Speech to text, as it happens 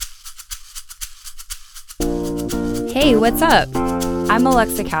Hey, what's up? I'm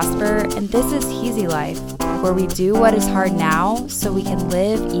Alexa Casper, and this is Easy Life, where we do what is hard now so we can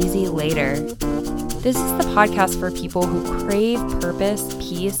live easy later. This is the podcast for people who crave purpose,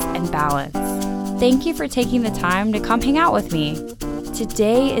 peace, and balance. Thank you for taking the time to come hang out with me.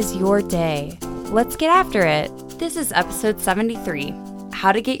 Today is your day. Let's get after it. This is episode 73,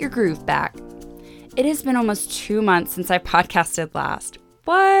 How to Get Your Groove Back. It has been almost 2 months since I podcasted last.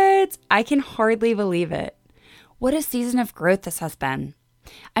 What? I can hardly believe it. What a season of growth this has been.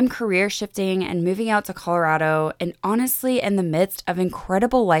 I'm career shifting and moving out to Colorado, and honestly in the midst of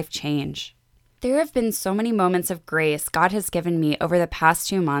incredible life change. There have been so many moments of grace God has given me over the past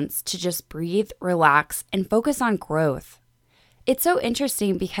 2 months to just breathe, relax, and focus on growth. It's so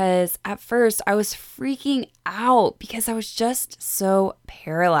interesting because at first I was freaking out because I was just so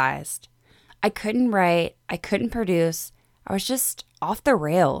paralyzed. I couldn't write, I couldn't produce, I was just off the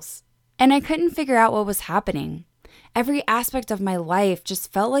rails. And I couldn't figure out what was happening. Every aspect of my life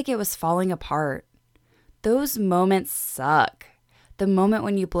just felt like it was falling apart. Those moments suck. The moment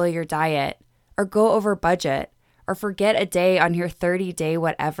when you blow your diet, or go over budget, or forget a day on your 30-day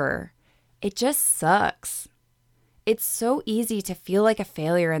whatever. It just sucks. It's so easy to feel like a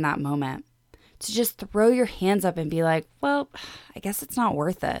failure in that moment. To just throw your hands up and be like, well, I guess it's not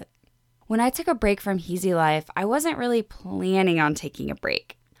worth it. When I took a break from Easy Life, I wasn't really planning on taking a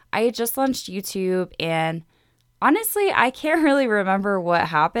break. I had just launched YouTube, and honestly, I can't really remember what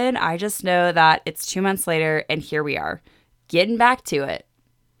happened. I just know that it's 2 months later, and here we are, getting back to it.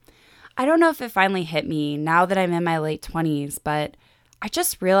 I don't know if it finally hit me now that I'm in my late 20s, but I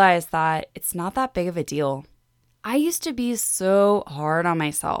just realized that it's not that big of a deal. I used to be so hard on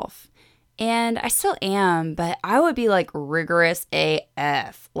myself, and I still am, but I would be like rigorous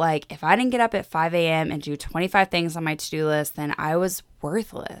AF. Like if I didn't get up at 5 a.m. and do 25 things on my to-do list, then I was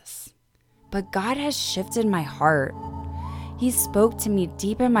worthless. But God has shifted my heart. He spoke to me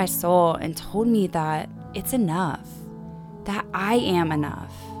deep in my soul and told me that it's enough, that I am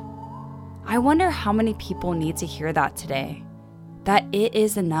enough. I wonder how many people need to hear that today, that it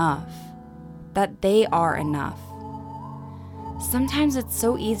is enough, that they are enough. Sometimes it's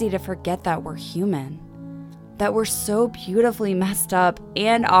so easy to forget that we're human, that we're so beautifully messed up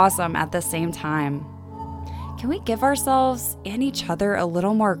and awesome at the same time. Can we give ourselves and each other a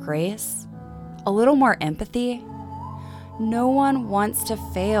little more grace? A little more empathy? No one wants to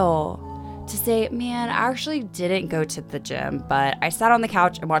fail, to say, man, I actually didn't go to the gym, but I sat on the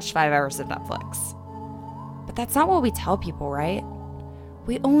couch and watched 5 hours of Netflix. But that's not what we tell people, right?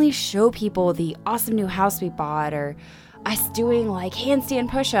 We only show people the awesome new house we bought or us doing like handstand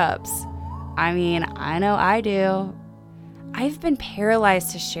push-ups. I mean, I know I do. I've been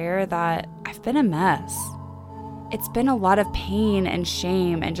paralyzed to share that I've been a mess. It's been a lot of pain and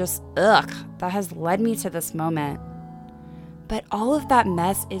shame and just that has led me to this moment. But all of that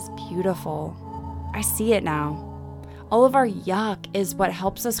mess is beautiful. I see it now. All of our yuck is what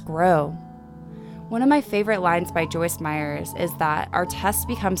helps us grow. One of my favorite lines by Joyce Myers is that our test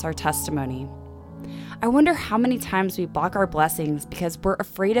becomes our testimony. I wonder how many times we block our blessings because we're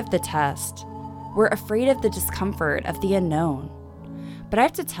afraid of the test. We're afraid of the discomfort of the unknown. But I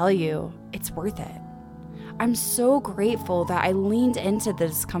have to tell you, it's worth it. I'm so grateful that I leaned into the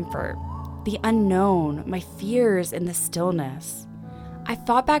discomfort, the unknown, my fears in the stillness. I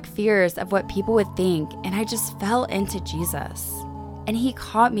fought back fears of what people would think, and I just fell into Jesus. And he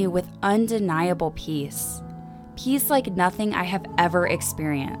caught me with undeniable peace. Peace like nothing I have ever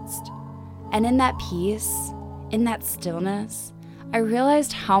experienced. And in that peace, in that stillness, I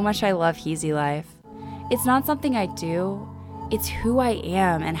realized how much I love Easy Life. It's not something I do, it's who I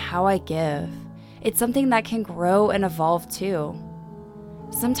am and how I give. It's something that can grow and evolve too.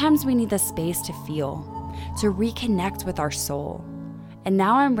 Sometimes we need the space to feel, to reconnect with our soul. And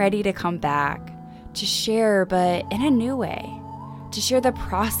now I'm ready to come back, to share, but in a new way, to share the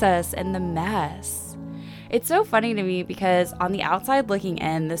process and the mess. It's so funny to me because on the outside looking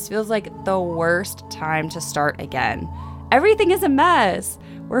in, this feels like the worst time to start again. Everything is a mess.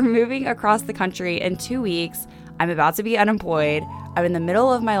 We're moving across the country in 2 weeks. I'm about to be unemployed. I'm in the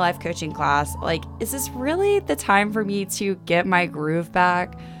middle of my life coaching class. Like, is this really the time for me to get my groove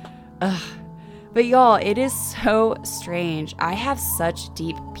back? Ugh. But y'all, it is so strange. I have such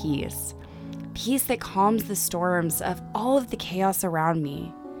deep peace. Peace that calms the storms of all of the chaos around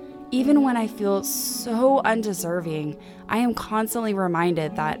me. Even when I feel so undeserving, I am constantly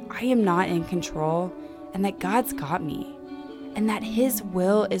reminded that I am not in control and that God's got me and that His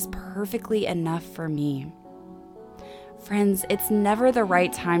will is perfectly enough for me. Friends, it's never the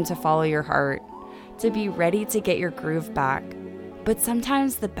right time to follow your heart, to be ready to get your groove back. But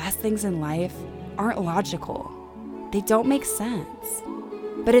sometimes the best things in life aren't logical. They don't make sense.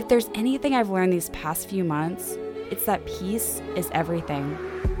 But if there's anything I've learned these past few months, it's that peace is everything.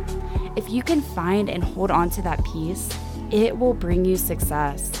 If you can find and hold on to that peace, it will bring you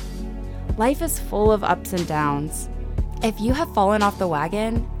success. Life is full of ups and downs. If you have fallen off the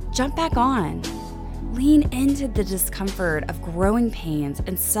wagon, jump back on. Lean into the discomfort of growing pains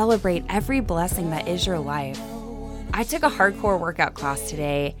and celebrate every blessing that is your life. I took a hardcore workout class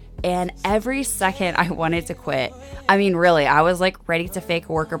today, and every second I wanted to quit. I mean, really, I was like ready to fake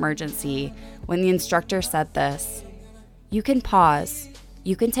a work emergency when the instructor said this: you can pause,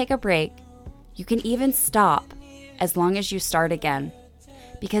 you can take a break, you can even stop as long as you start again.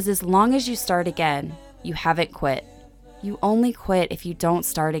 Because as long as you start again, you haven't quit. You only quit if you don't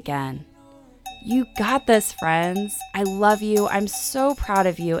start again. You got this, friends. I love you. I'm so proud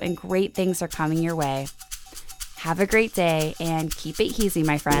of you, and great things are coming your way. Have a great day and keep it easy,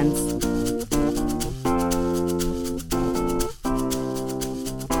 my friends.